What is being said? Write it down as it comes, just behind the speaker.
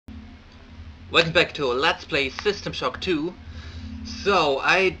Welcome back to Let's Play System Shock 2. So,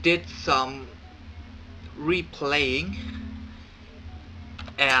 I did some replaying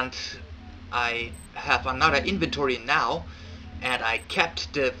and I have another inventory now, and I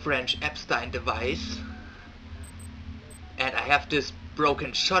kept the French Epstein device, and I have this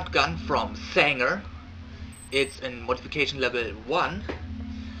broken shotgun from Sanger. It's in modification level 1,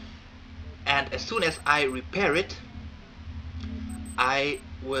 and as soon as I repair it I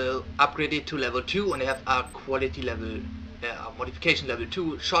will upgrade it to level 2 and have a quality level, modification level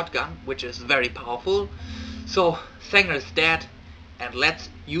 2 shotgun, which is very powerful. So Sanger is dead, and let's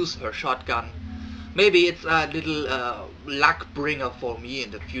use her shotgun. Maybe it's a little luck bringer for me in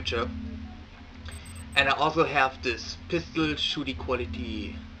the future. And I also have this pistol, shooting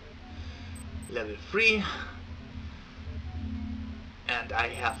quality level 3. And I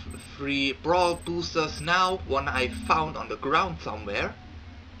have 3 brawl boosters now, one I found on the ground somewhere.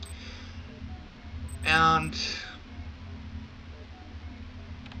 And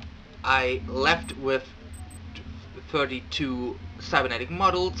I left with 32 cybernetic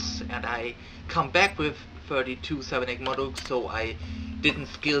models, and I come back with 32 cybernetic models, so I didn't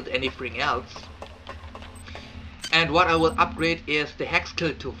skill anything else. And what I will upgrade is the hex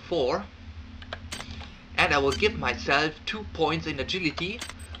skill to 4. And I will give myself 2 points in agility,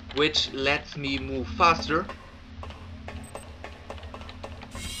 which lets me move faster.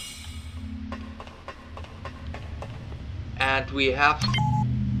 And we have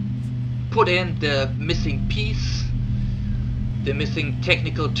put in the missing piece, the missing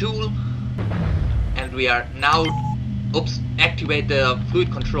technical tool, and we are now, activate the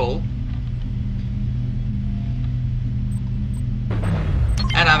fluid control.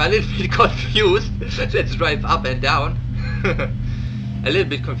 And I'm a little bit confused. Let's drive up and down. A little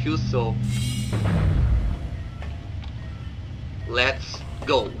bit confused, so let's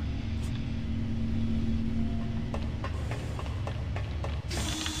go.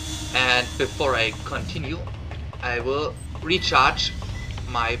 And before I continue, I will recharge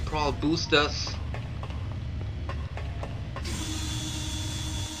my brawl boosters.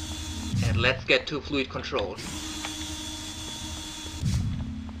 And let's get to fluid control.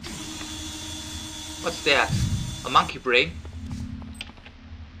 What's that? A monkey brain?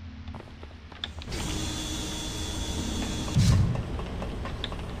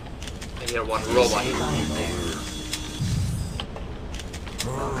 I hear one robot.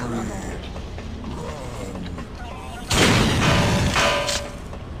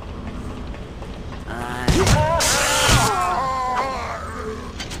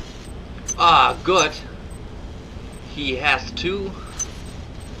 Ah, good. He has 2.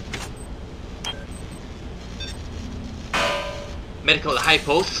 Medical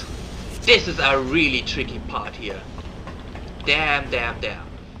hypos. This is a really tricky part here. Damn.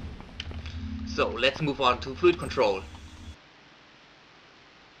 So let's move on to fluid control.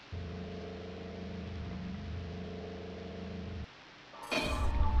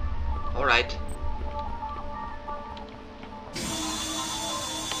 Alright.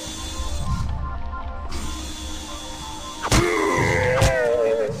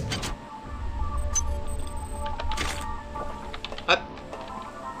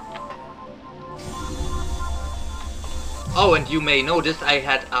 Oh, and you may notice I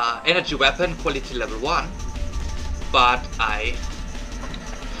had energy weapon quality level 1, but I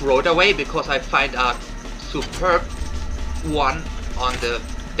throw it away because I find a superb one on the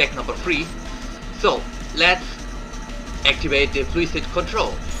deck number 3. So let's activate the fluid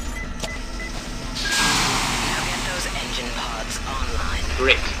control. Now get those engine pods online.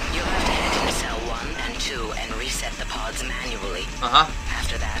 Great. You'll have to head into cell 1 and 2 and reset the pods manually.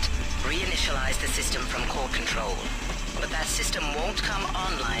 After that, reinitialize the system from core control. But that system won't come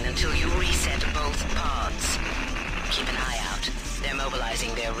online until you reset both pods. Keep an eye out. They're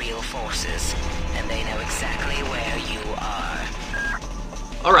mobilizing their real forces, and they know exactly where you are.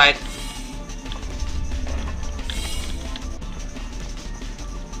 Alright.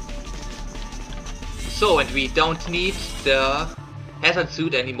 So, and we don't need the hazard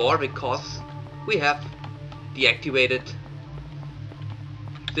suit anymore because we have deactivated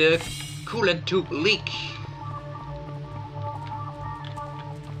the coolant tube leak.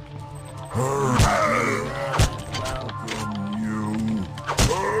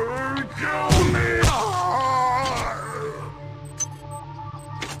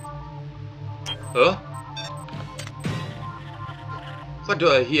 Huh? What do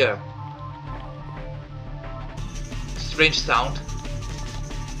I hear? Strange sound.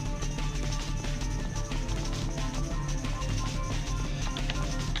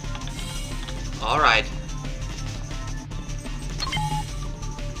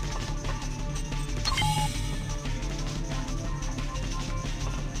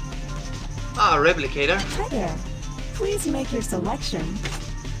 Ah, replicator. Hi there. Please make your selection.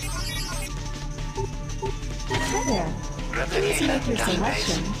 Hi there. Please make your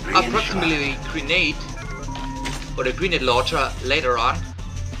selection. Approximately grenade or the grenade launcher later on.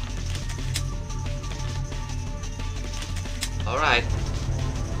 Alright.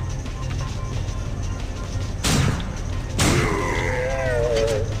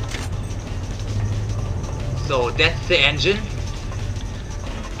 So that's the engine.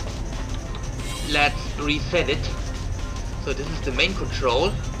 Let's reset it. So this is the main control.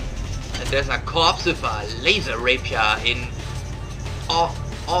 And there's a corpse with a laser rapier in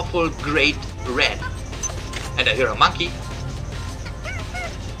awful great red. And I hear a monkey.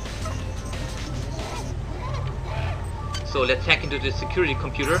 So let's hack into the security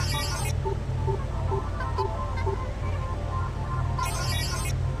computer.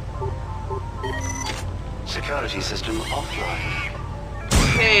 Security system offline.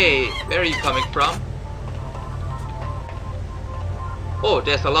 Hey, where are you coming from? Oh,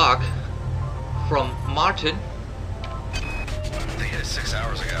 there's a log from Martin. They hit us 6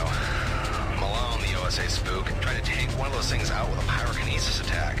 hours ago. Malone, the OSA spook, tried to take one of those things out with a pyrokinesis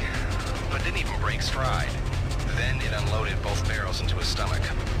attack, but didn't even break stride. Then it unloaded both barrels into his stomach.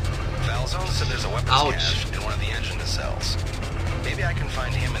 Valzone said there's a weapons cache in one of the engine nacelles. Maybe I can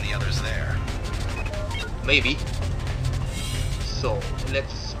find him and the others there. Maybe. So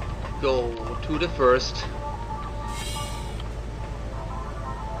let's go to the first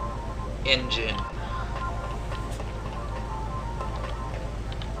engine.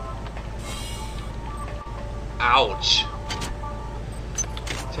 Ouch.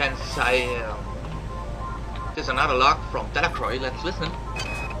 Tensile. There's another log from Delacroix. Let's listen.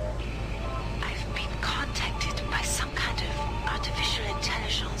 I've been contacted by some kind of artificial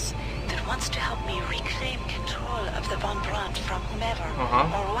intelligence that wants to help me reclaim control of the Von Brandt from whomever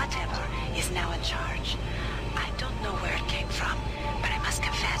or whatever is now in charge. I don't know where it came from, but I must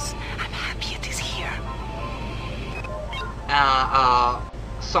confess, I'm happy it is here.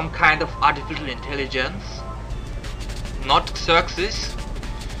 Some kind of artificial intelligence. Not Xerxes.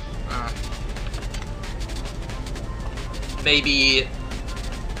 Maybe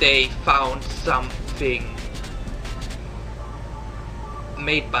they found something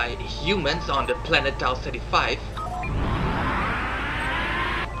made by humans on the planet Tau 35.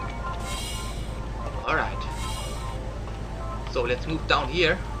 Alright. So let's move down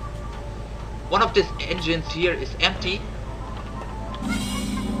here. One of these engines here is empty.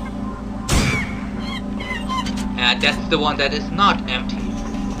 And that's the one that is not empty.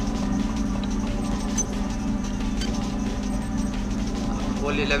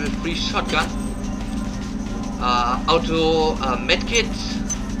 Fully level 3 shotgun. Auto medkit.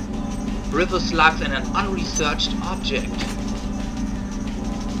 River slugs and an unresearched object.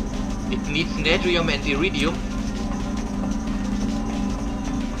 It needs natrium and iridium.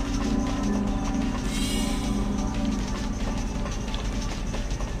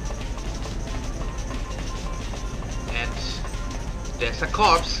 And there's a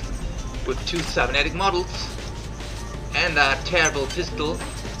corpse with 2 cybernetic models. And a terrible pistol.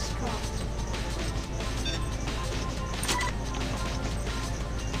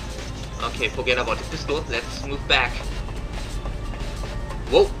 Okay, forget about the pistol. Let's move back.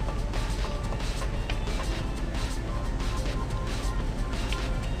 Whoa!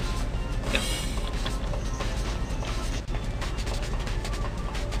 Yeah.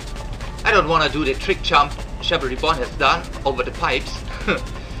 I don't want to do the trick jump Chevrolet Bond has done over the pipes.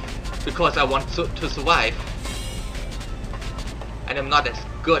 Because I want to survive. And I'm not as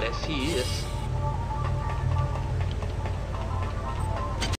good as he is.